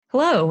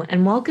Hello,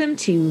 and welcome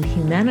to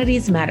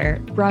Humanities Matter,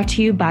 brought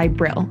to you by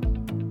Brill.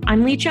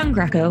 I'm Lee Chung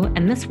Greco,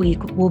 and this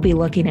week we'll be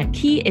looking at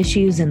key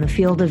issues in the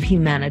field of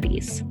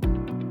humanities.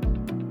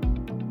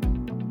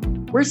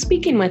 We're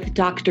speaking with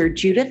Dr.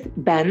 Judith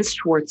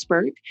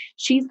Benz-Schwartzberg.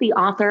 She's the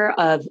author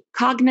of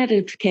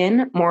Cognitive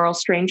Kin, Moral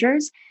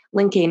Strangers,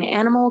 Linking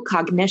Animal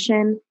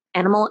Cognition,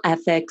 Animal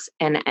Ethics,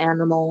 and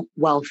Animal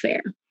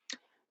Welfare.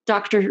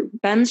 Dr.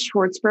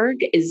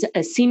 Benz-Schwartzberg is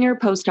a senior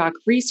postdoc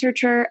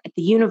researcher at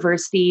the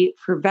University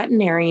for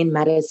Veterinary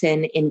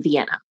Medicine in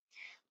Vienna.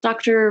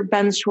 Dr.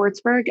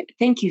 Benz-Schwartzberg,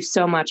 thank you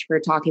so much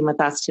for talking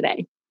with us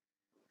today.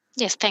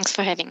 Yes, thanks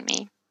for having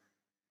me.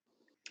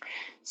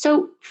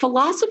 So,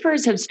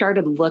 philosophers have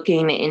started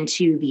looking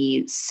into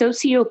the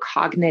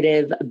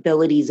sociocognitive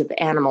abilities of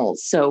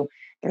animals. So,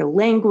 their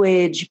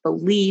language,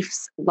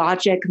 beliefs,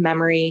 logic,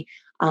 memory,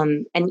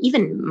 and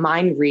even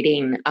mind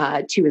reading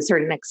to a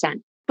certain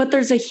extent. But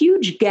there's a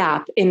huge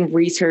gap in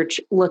research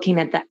looking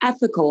at the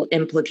ethical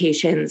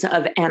implications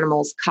of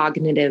animals'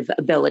 cognitive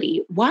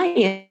ability.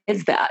 Why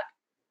is that?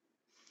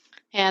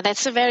 Yeah,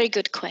 that's a very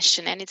good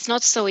question, and it's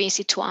not so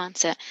easy to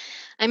answer.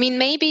 I mean,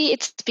 maybe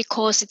it's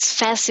because it's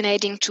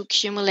fascinating to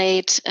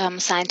accumulate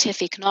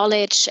scientific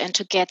knowledge and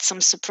to get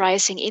some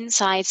surprising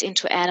insights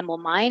into animal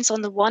minds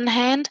on the one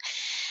hand.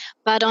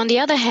 But on the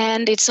other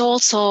hand, it's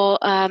also,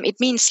 it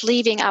means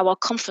leaving our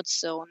comfort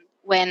zone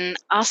when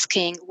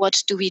asking,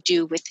 what do we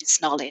do with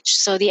this knowledge?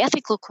 So the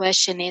ethical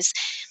question is,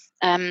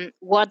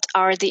 what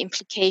are the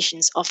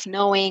implications of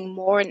knowing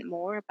more and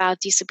more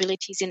about these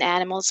abilities in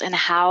animals, and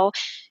how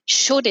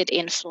should it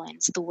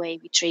influence the way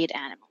we treat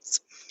animals?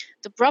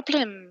 The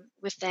problem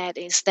with that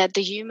is that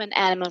the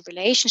human-animal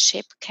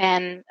relationship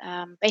can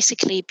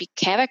basically be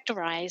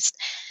characterized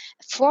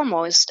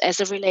foremost as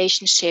a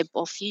relationship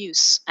of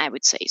use, I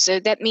would say.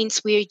 So that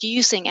means we're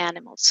using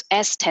animals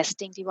as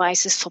testing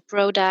devices for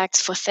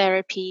products, for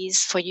therapies,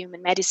 for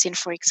human medicine,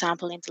 for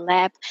example, in the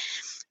lab.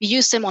 We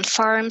use them on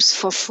farms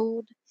for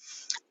food.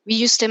 We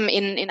use them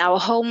in our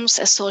homes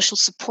as social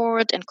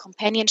support and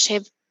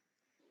companionship.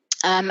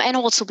 And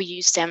also we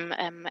use them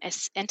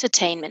as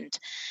entertainment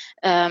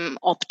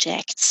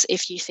objects,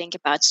 if you think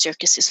about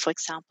circuses, for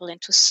example,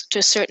 and to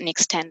a certain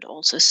extent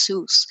also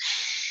zoos.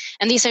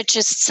 And these are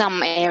just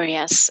some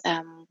areas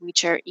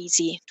which are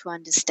easy to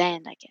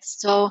understand, I guess.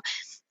 So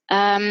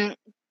the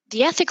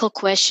ethical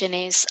question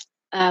is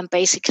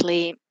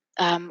basically,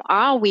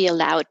 are we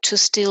allowed to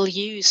still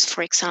use,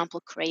 for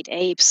example, great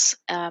apes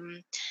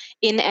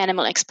in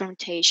animal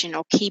experimentation,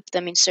 or keep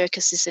them in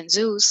circuses and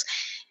zoos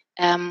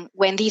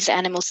when these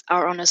animals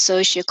are on a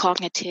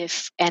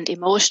socio-cognitive and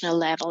emotional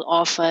level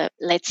of,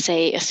 let's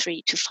say, a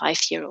 3 to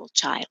 5 year old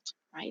child,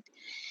 right?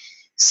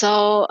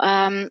 So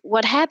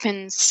what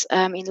happens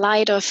in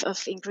light of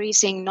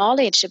increasing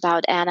knowledge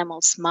about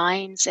animals'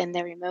 minds and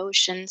their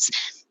emotions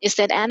is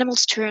that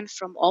animals turn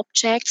from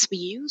objects we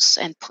use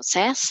and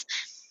possess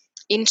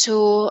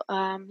into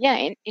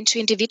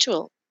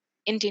individual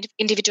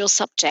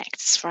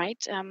subjects,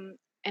 right?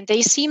 And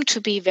they seem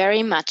to be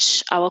very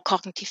much our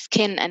cognitive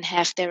kin and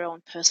have their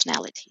own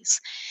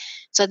personalities.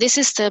 So this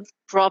is the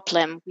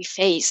problem we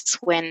face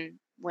when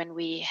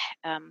we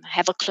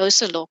have a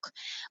closer look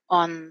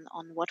on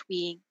what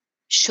we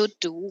should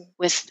do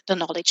with the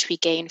knowledge we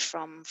gain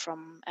from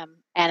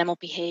animal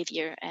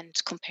behavior and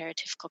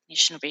comparative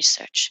cognition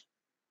research.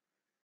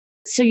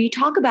 So you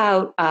talk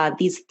about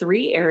these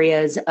three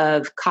areas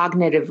of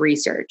cognitive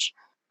research: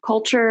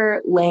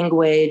 culture,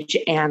 language,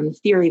 and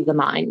theory of the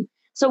mind.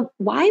 So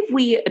why have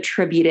we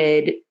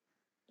attributed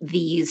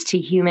these to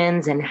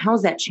humans, and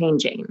how's that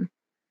changing?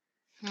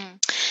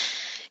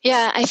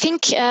 Yeah, I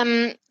think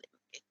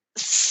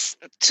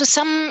to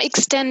some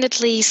extent at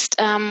least,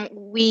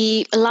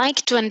 we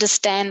like to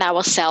understand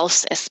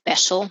ourselves as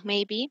special,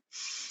 maybe.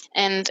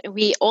 And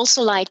we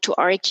also like to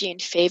argue in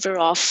favor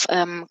of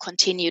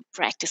continued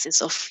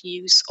practices of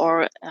use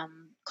or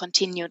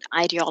continued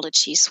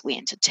ideologies we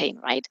entertain,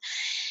 right?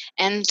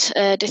 And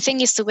the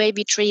thing is, the way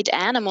we treat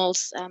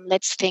animals,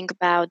 let's think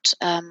about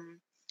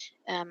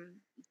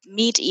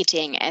meat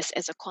eating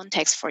as a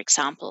context, for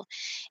example,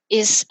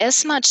 is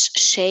as much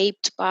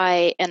shaped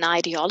by an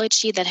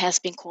ideology that has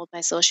been called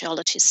by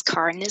sociologists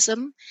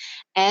carnism,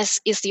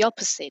 as is the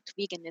opposite,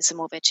 veganism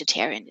or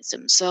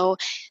vegetarianism. So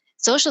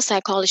social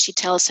psychology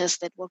tells us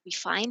that what we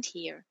find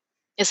here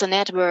is a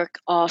network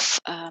of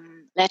how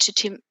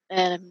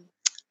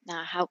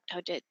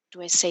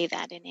do I say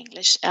that in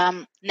English?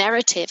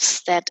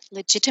 Narratives that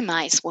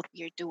legitimize what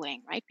we are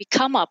doing, right? We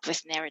come up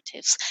with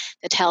narratives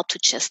that help to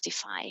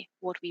justify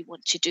what we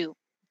want to do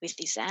with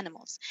these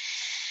animals.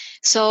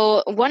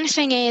 So one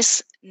thing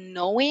is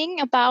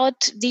knowing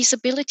about these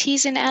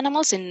abilities in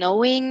animals and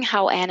knowing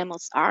how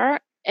animals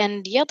are.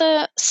 And the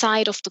other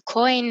side of the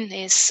coin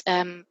is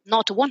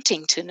not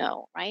wanting to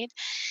know, right?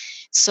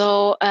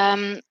 So,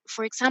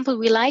 for example,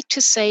 we like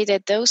to say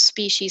that those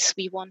species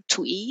we want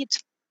to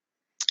eat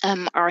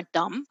are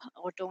dumb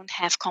or don't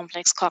have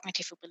complex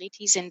cognitive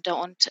abilities and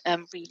don't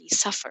really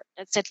suffer.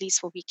 That's at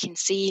least what we can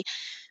see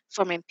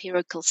from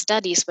empirical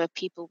studies where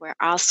people were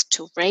asked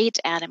to rate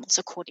animals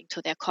according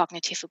to their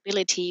cognitive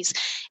abilities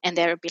and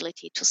their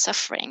ability to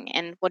suffering.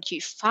 And what you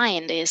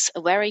find is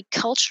a very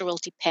cultural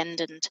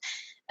dependent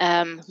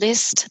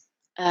list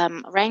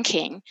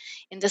ranking,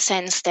 in the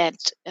sense that,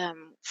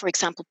 for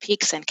example,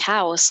 pigs and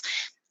cows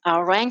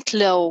are ranked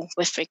low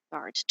with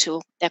regard to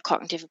their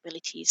cognitive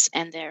abilities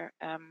and their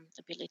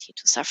ability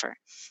to suffer,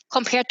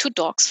 compared to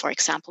dogs, for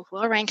example, who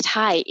are ranked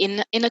high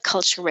in a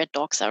culture where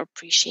dogs are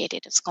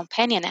appreciated as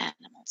companion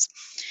animals.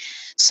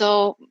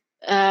 So,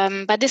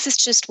 but this is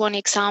just one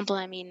example.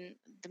 I mean,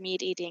 the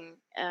meat eating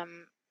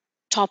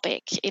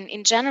topic.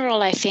 In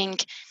general, I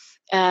think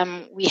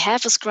we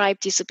have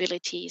ascribed these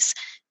abilities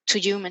to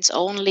humans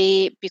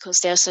only because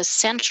there's a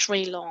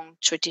century-long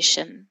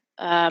tradition,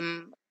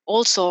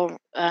 also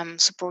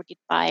supported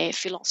by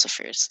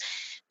philosophers,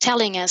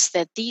 telling us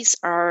that these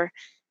are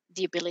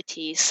the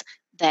abilities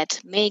that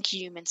make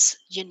humans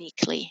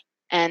uniquely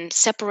and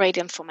separate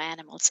them from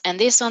animals. And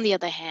this, on the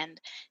other hand,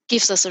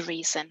 gives us a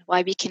reason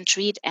why we can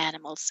treat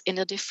animals in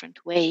a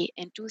different way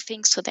and do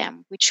things to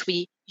them which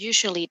we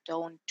usually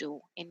don't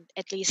do,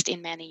 at least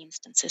in many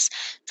instances,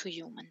 to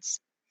humans.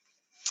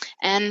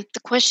 And the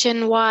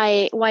question,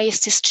 why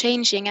is this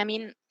changing? I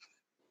mean,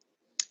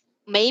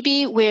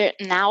 maybe we're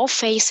now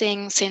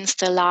facing, since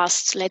the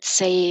last, let's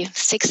say,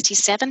 60,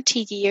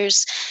 70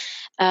 years,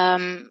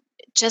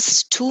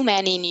 just too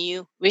many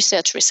new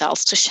research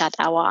results to shut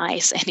our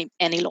eyes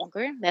any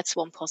longer. That's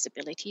one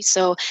possibility.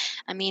 So,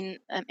 I mean,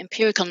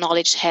 empirical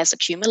knowledge has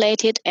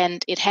accumulated,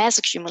 and it has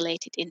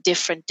accumulated in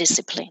different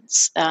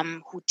disciplines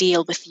who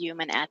deal with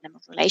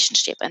human-animal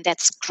relationship. And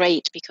that's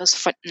great, because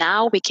for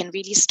now we can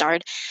really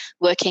start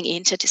working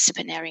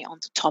interdisciplinary on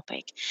the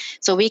topic.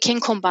 So we can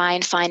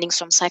combine findings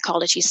from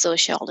psychology,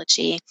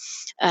 sociology,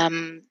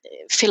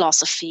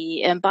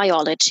 philosophy,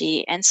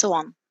 biology, and so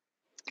on,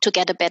 to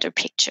get a better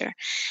picture.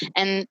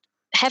 And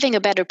having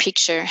a better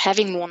picture,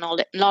 having more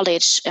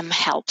knowledge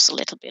helps a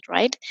little bit,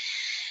 right?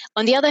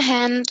 On the other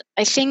hand,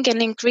 I think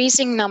an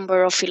increasing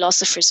number of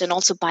philosophers and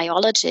also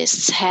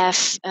biologists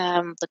have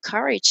the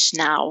courage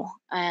now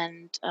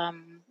and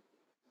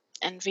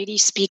really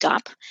speak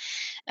up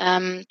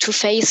to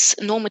face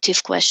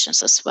normative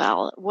questions as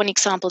well. One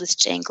example is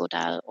Jane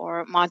Goodall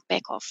or Mark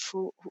Bekoff,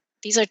 who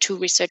these are two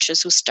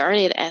researchers who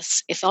started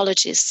as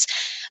ethologists,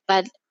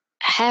 but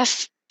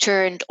have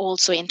turned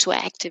also into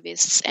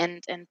activists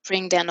and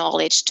bring their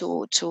knowledge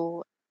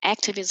to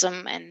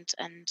activism and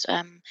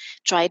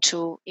try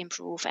to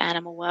improve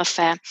animal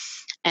welfare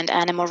and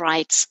animal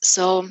rights.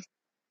 So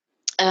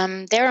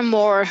there are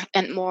more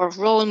and more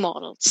role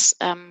models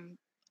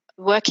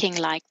working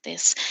like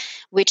this,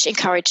 which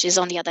encourages,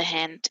 on the other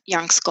hand,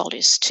 young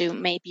scholars to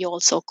maybe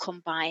also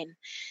combine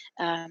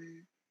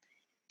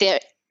their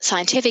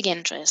scientific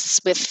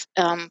interests with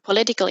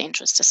political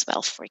interests as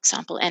well, for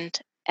example, and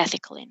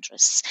ethical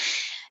interests.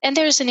 And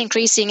there is an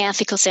increasing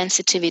ethical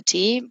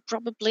sensitivity,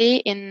 probably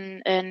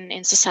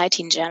in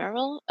society in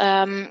general.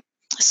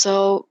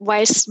 So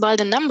while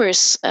the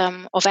numbers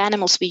of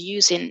animals we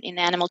use in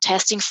animal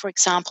testing, for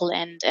example,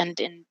 and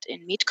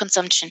in meat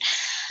consumption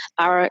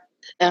are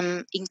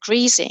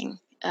increasing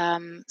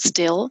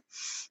still,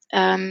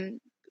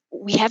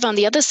 we have on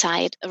the other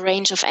side a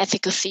range of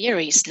ethical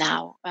theories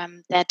now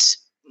that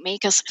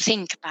make us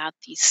think about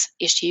these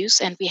issues.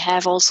 And we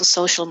have also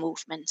social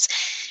movements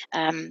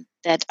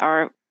that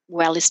are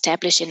well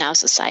established in our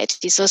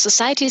society. So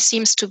society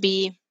seems to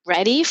be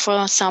ready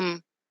for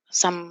some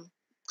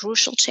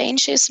crucial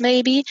changes,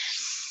 maybe.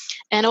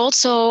 And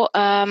also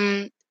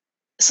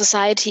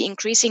society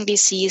increasingly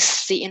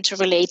sees the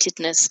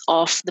interrelatedness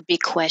of the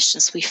big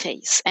questions we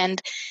face.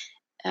 And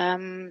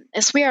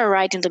as we are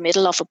right in the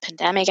middle of a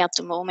pandemic at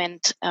the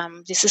moment,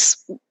 this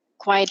is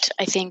quite,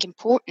 I think,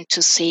 important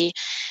to see,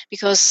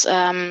 because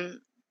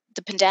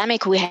the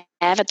pandemic we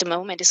have at the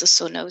moment is a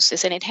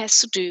zoonosis, and it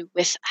has to do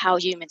with how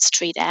humans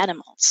treat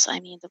animals. I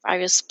mean, the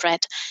virus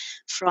spread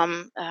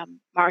from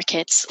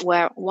markets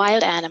where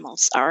wild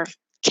animals are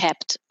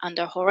kept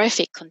under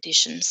horrific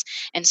conditions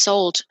and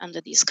sold under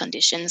these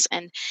conditions.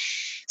 And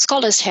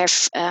scholars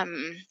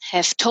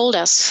have told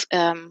us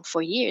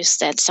for years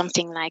that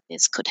something like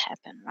this could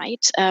happen,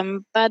 right?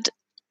 But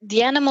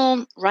the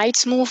animal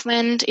rights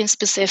movement, in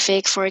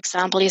specific, for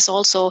example, is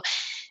also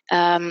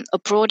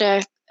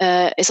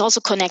is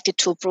also connected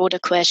to a broader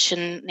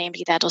question,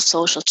 namely that of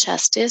social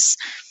justice.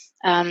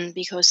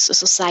 Because a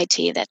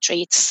society that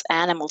treats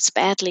animals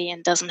badly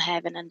and doesn't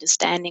have an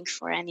understanding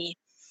for any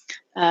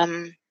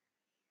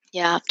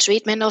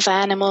treatment of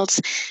animals,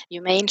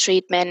 humane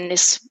treatment,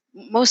 is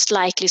most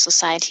likely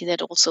society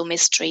that also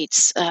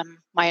mistreats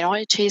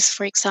minorities,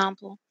 for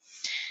example.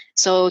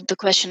 So the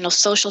question of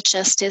social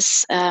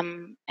justice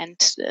and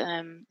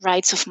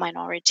rights of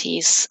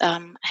minorities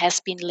has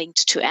been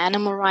linked to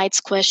animal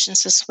rights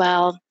questions as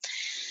well.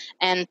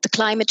 And the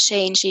climate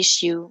change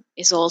issue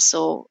is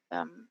also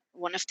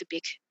one of the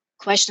big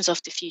questions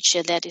of the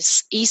future that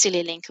is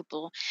easily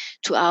linkable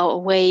to our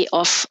way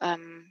of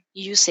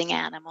using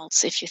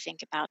animals, if you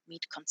think about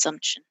meat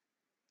consumption.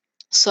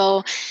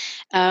 So,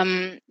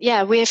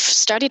 we've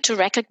started to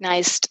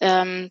recognize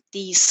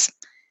these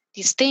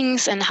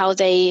things and how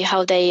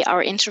they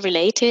are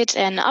interrelated,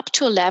 and up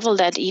to a level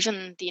that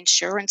even the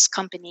insurance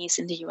companies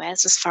in the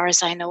US, as far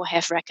as I know,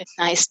 have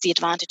recognized the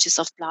advantages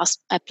of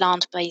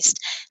plant-based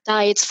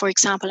diets, for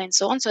example, and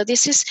so on. So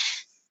this is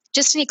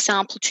just an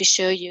example to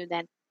show you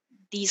that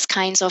these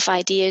kinds of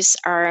ideas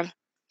are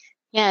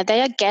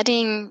they are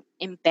getting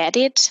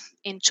embedded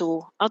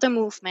into other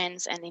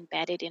movements and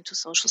embedded into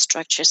social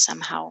structures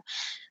somehow.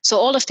 So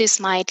all of this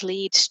might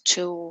lead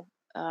to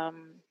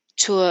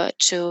a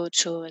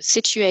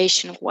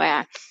situation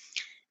where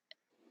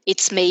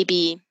it's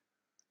maybe,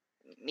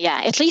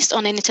 at least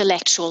on an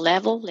intellectual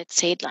level, let's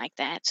say it like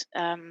that,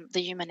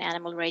 the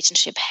human-animal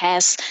relationship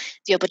has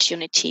the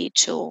opportunity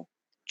to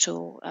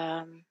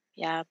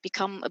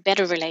become a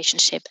better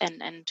relationship,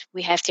 and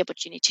we have the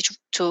opportunity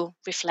to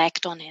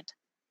reflect on it.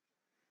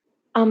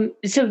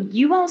 So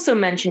you also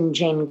mentioned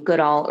Jane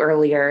Goodall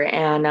earlier,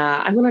 and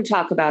I want to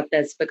talk about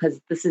this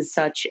because this is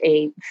such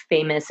a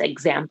famous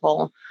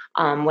example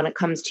when it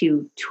comes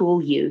to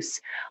tool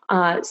use.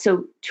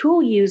 So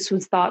tool use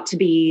was thought to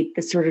be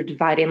the sort of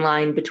dividing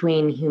line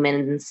between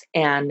humans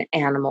and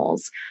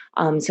animals.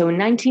 So in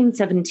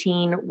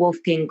 1917,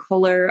 Wolfgang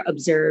Kohler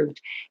observed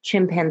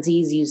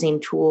chimpanzees using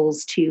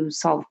tools to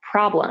solve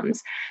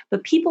problems,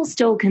 but people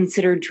still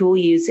considered tool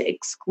use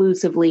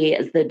exclusively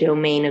as the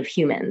domain of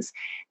humans.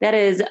 That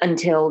is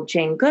until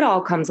Jane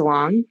Goodall comes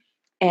along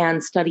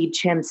and studied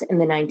chimps in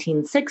the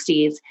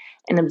 1960s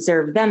and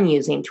observed them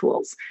using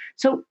tools.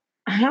 So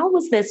how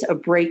was this a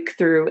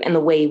breakthrough in the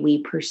way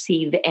we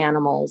perceive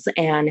animals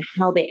and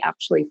how they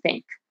actually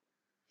think?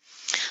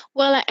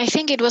 Well, I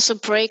think it was a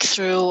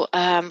breakthrough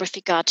with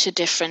regard to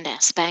different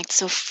aspects.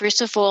 So first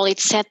of all, it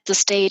set the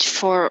stage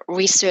for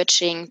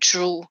researching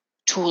true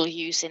tool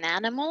use in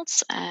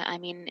animals. I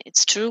mean,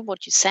 it's true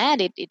what you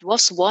said. It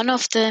was one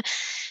of the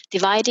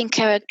dividing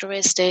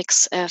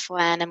characteristics for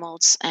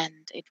animals,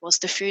 and it was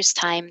the first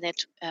time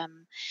that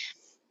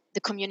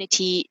the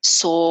community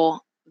saw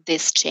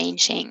this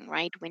changing,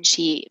 right, when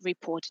she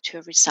reported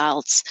her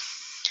results.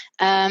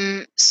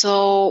 It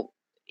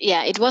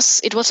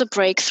was a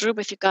breakthrough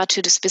with regard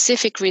to the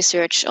specific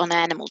research on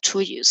animal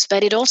tool use,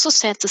 but it also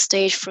set the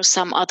stage for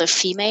some other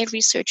female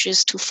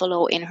researchers to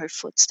follow in her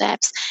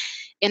footsteps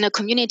in a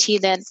community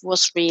that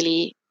was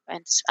really,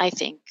 and I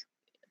think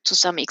to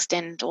some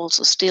extent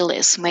also still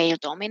is male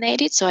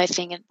dominated. So I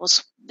think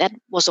that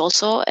was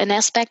also an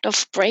aspect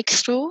of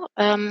breakthrough.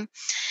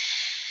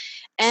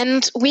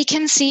 And we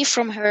can see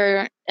from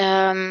her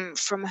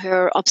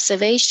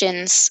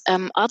observations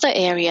other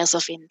areas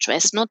of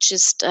interest, not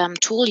just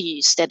tool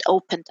use, that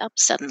opened up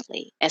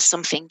suddenly as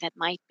something that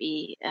might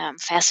be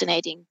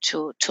fascinating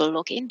to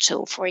look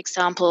into. For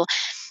example,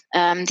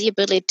 the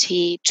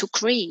ability to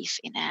grieve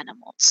in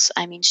animals.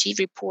 I mean, she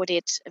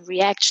reported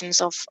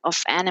reactions of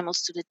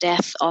animals to the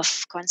death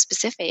of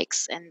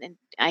conspecifics, and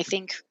I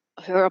think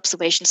her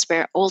observations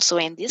were also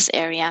in this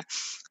area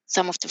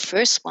some of the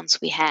first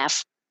ones we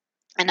have,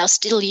 and are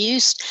still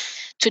used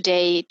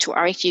today to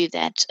argue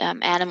that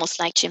animals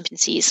like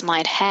chimpanzees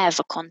might have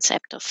a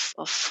concept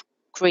of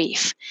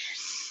grief.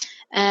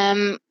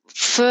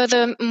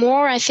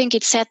 Furthermore, I think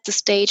it set the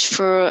stage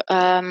for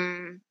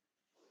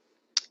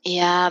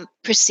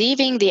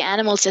perceiving the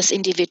animals as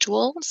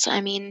individuals.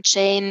 I mean,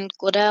 Jane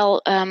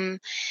Goodall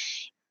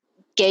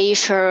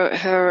gave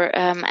her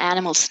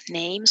animals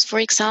names, for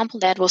example.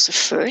 That was a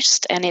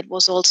first, and it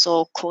was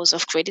also cause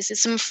of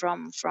criticism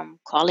from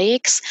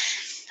colleagues.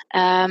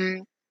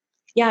 I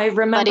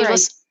remember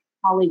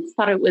colleagues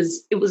thought it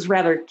was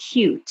rather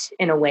cute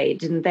in a way,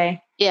 didn't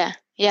they? Yeah.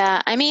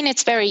 I mean,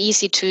 it's very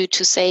easy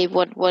to say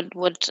what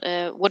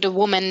a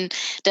woman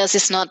does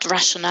is not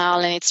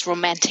rational and it's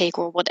romantic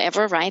or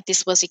whatever, right?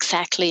 This was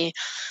exactly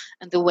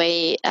the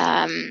way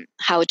how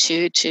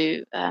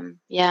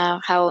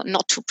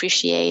not to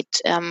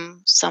appreciate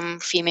some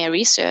female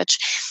research,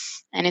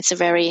 and it's a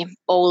very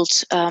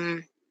old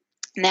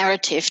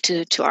narrative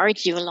to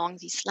argue along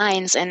these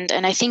lines, and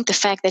I think the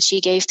fact that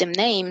she gave them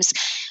names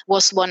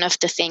was one of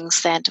the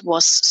things that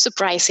was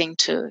surprising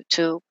to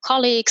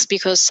colleagues,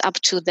 because up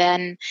to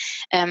then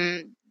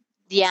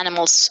the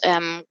animals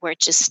were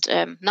just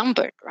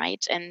numbered,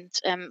 right? And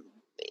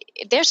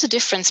there's a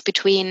difference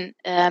between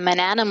an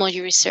animal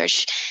you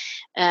research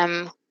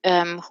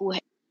who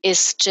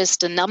is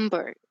just a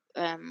number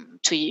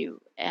to you,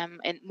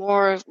 and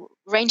more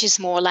ranges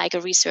more like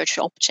a research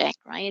object,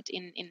 right?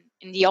 In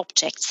the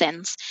object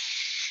sense,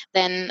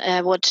 than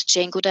what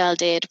Jane Goodall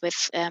did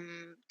with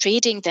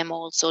treating them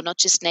also, not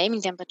just naming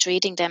them, but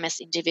treating them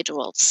as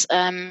individuals.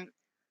 And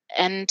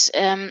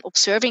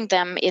observing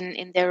them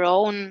in their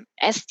own,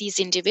 as these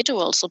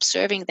individuals,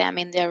 observing them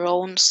in their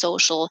own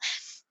social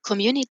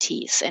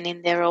communities and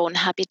in their own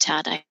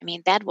habitat. I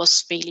mean, that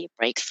was really a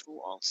breakthrough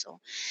also.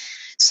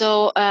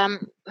 So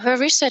her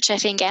research, I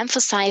think,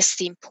 emphasized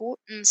the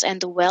importance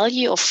and the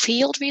value of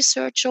field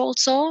research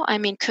also. I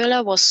mean,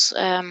 Köhler was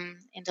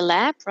in the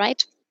lab,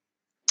 right?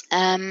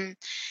 Even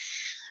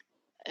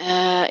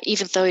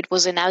though it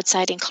was an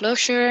outside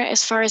enclosure,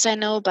 as far as I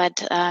know,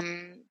 but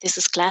this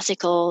is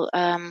classical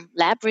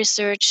lab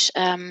research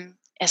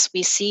as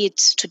we see it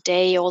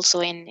today also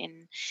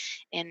in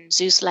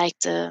zoos like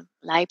the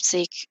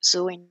Leipzig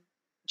Zoo in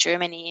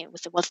Germany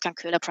with the Wolfgang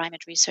Köhler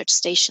Primate Research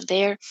Station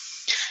there.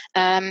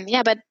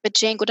 But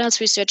Jane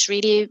Goodall's research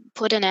really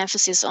put an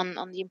emphasis on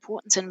the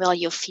importance and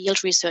value of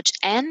field research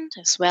and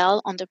as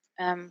well on the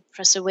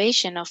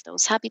preservation of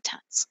those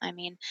habitats. I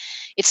mean,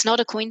 it's not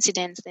a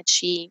coincidence that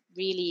she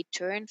really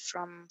turned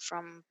from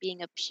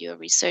being a pure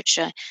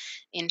researcher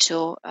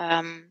into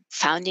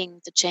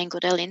founding the Jane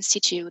Goodall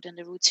Institute and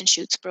the Roots and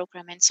Shoots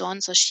program and so on.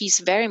 So she's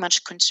very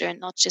much concerned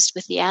not just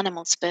with the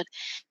animals, but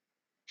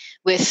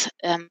with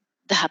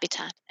the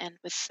habitat and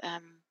with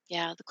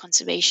the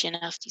conservation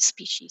of these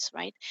species,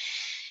 right?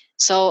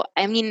 So,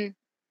 I mean,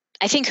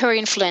 I think her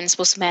influence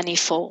was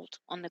manifold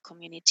on the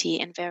community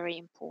and very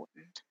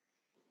important.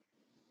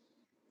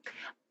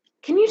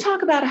 Can you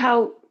talk about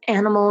how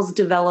animals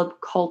develop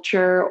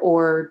culture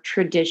or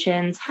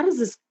traditions? How does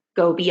this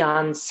go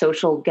beyond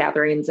social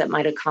gatherings that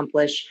might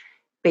accomplish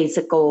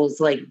basic goals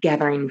like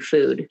gathering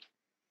food?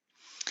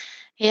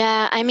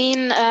 Yeah, I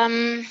mean,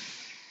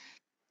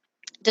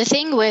 the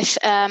thing with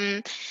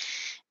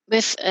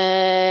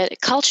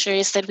culture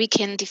is that we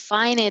can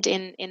define it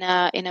in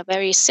a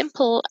very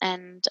simple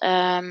and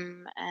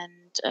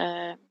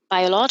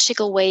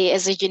biological way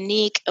as a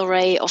unique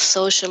array of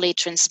socially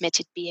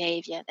transmitted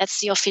behavior. That's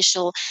the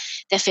official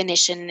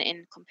definition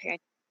in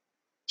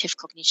comparative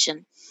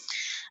cognition.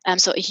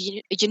 So a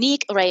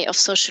unique array of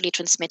socially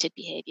transmitted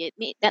behavior.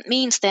 That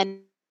means that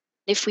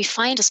if we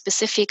find a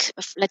specific,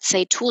 let's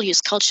say, tool use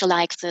culture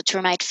like the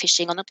termite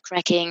fishing or nut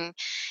cracking,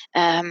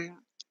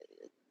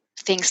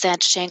 things that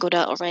Jane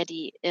Goodall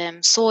already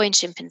saw in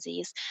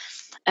chimpanzees,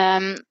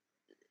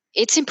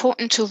 it's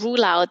important to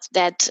rule out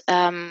that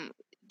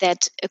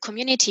that a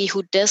community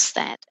who does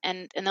that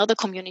and another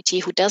community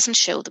who doesn't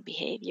show the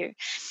behavior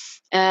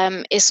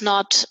is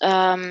not,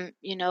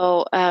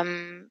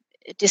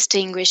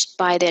 distinguished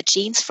by their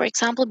genes, for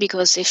example,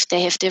 because if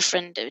they have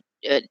different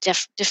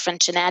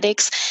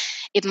genetics,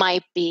 it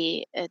might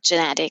be a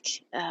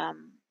genetically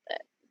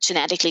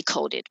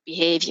coded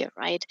behavior,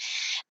 right?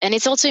 And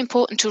it's also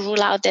important to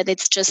rule out that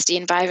it's just the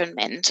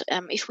environment.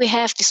 If we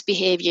have this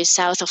behavior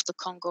south of the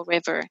Congo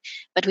River,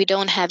 but we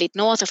don't have it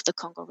north of the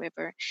Congo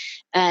River,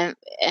 and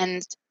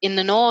in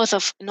the north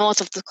of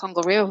the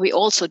Congo River, we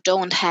also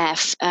don't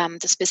have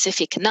the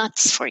specific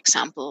nuts, for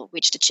example,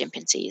 which the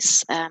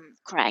chimpanzees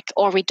crack,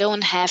 or we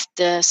don't have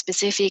the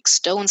specific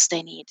stones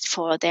they need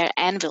for their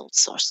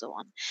anvils or so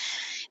on.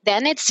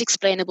 Then it's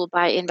explainable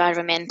by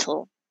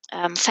environmental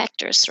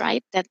factors,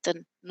 right? That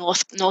the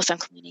northern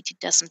community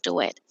doesn't do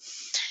it.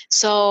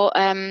 So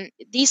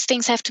these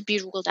things have to be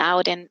ruled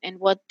out, and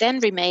what then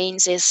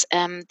remains is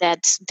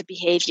that the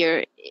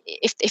behavior,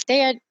 if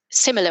they are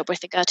similar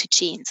with regard to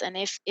genes, and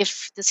if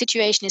the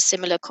situation is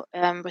similar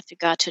with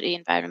regard to the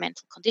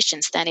environmental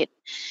conditions, then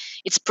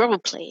it's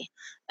probably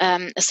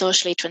a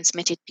socially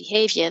transmitted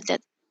behavior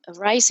that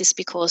arises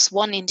because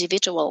one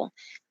individual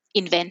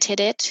invented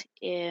it,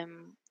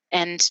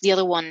 and the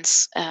other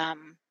ones.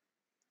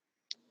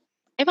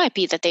 It might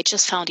be that they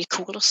just found it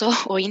cool or so,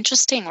 or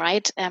interesting,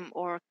 right?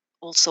 Or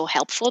also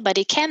helpful, but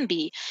it can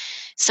be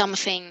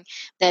something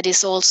that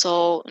is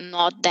also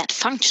not that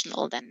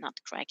functional than nut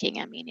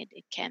cracking. I mean,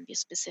 it can be a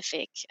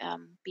specific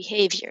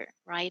behavior,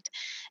 right?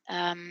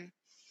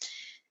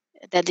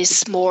 That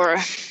is more,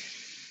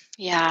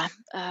 not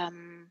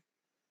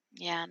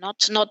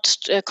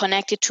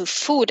connected to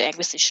food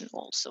acquisition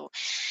also.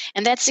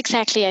 And that's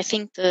exactly, I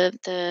think,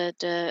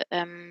 the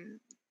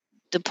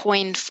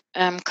point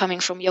coming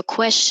from your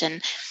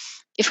question.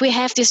 If we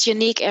have this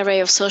unique array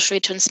of socially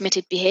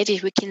transmitted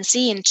behavior, we can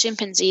see in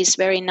chimpanzees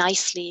very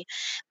nicely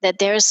that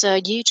there's a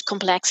huge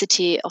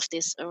complexity of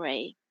this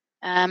array.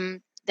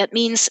 That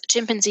means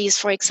chimpanzees,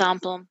 for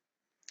example,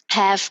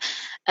 have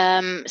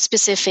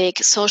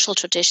specific social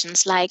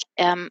traditions like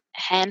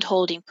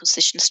hand-holding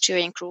positions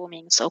during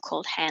grooming,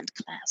 so-called hand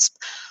clasp,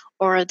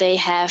 or they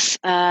have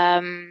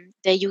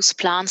they use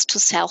plants to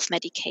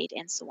self-medicate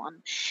and so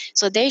on.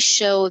 So they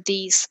show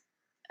these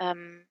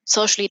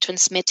socially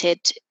transmitted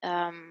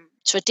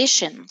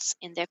traditions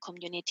in their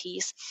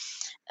communities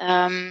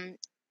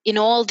in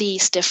all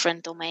these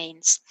different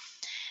domains.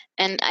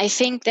 And I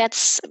think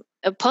that's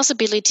a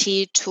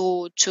possibility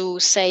to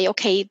say,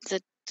 okay,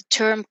 the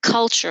term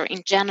culture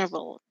in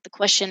general, the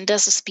question,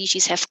 does a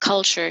species have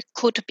culture,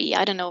 could be,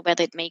 I don't know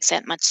whether it makes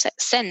that much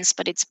sense,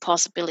 but it's a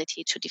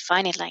possibility to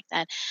define it like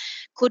that,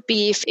 could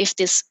be if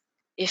this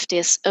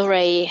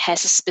array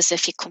has a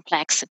specific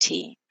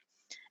complexity.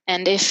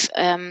 and if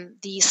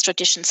these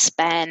traditions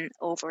span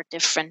over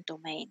different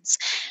domains.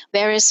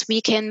 Whereas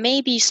we can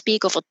maybe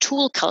speak of a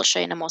tool culture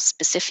in a more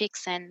specific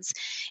sense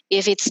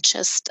if it's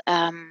just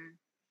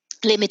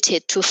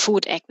limited to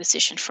food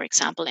acquisition, for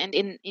example. And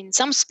in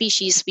some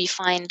species, we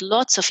find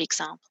lots of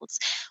examples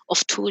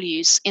of tool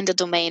use in the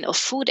domain of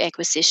food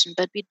acquisition,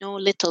 but we know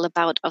little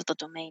about other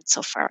domains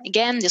so far.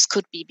 Again, this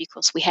could be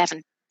because we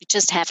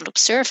just haven't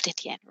observed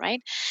it yet,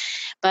 right?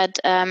 But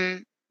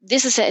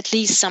this is at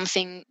least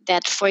something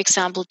that, for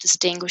example,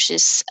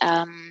 distinguishes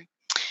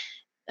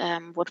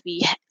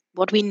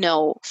what we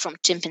know from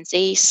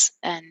chimpanzees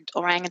and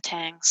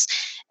orangutans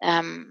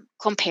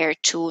compared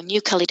to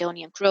New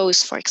Caledonian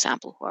crows, for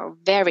example, who are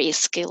very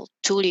skilled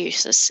tool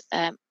users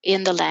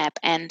in the lab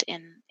and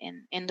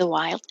in the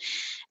wild.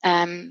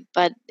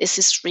 But this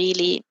is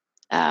really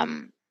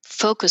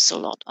focused a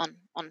lot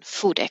on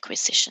food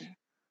acquisition.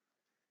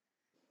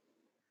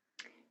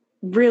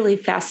 Really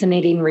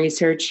fascinating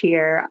research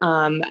here.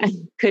 I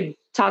could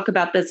talk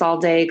about this all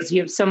day because you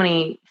have so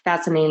many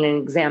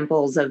fascinating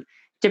examples of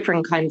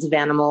different kinds of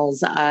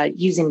animals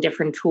using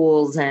different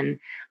tools and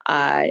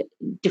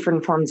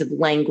different forms of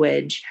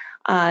language.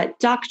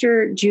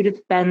 Dr.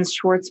 Judith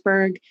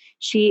Benz-Schwartzberg,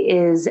 she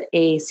is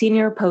a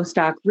senior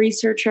postdoc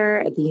researcher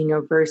at the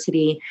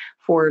University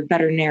for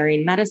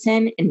Veterinary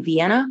Medicine in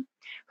Vienna.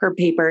 Her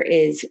paper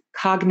is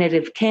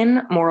Cognitive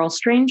Kin, Moral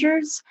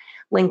Strangers,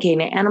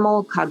 Linking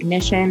Animal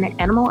Cognition,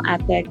 Animal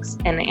Ethics,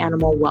 and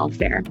Animal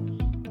Welfare.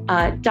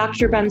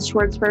 Dr.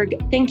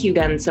 Benz-Schwartzberg, thank you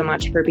again so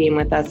much for being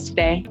with us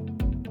today.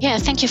 Yeah,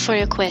 thank you for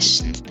your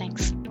questions.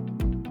 Thanks.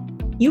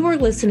 You are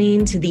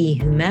listening to the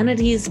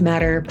Humanities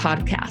Matter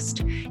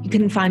podcast. You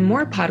can find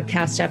more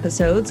podcast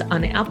episodes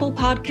on Apple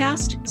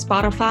Podcast,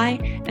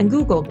 Spotify, and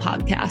Google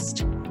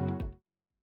Podcast.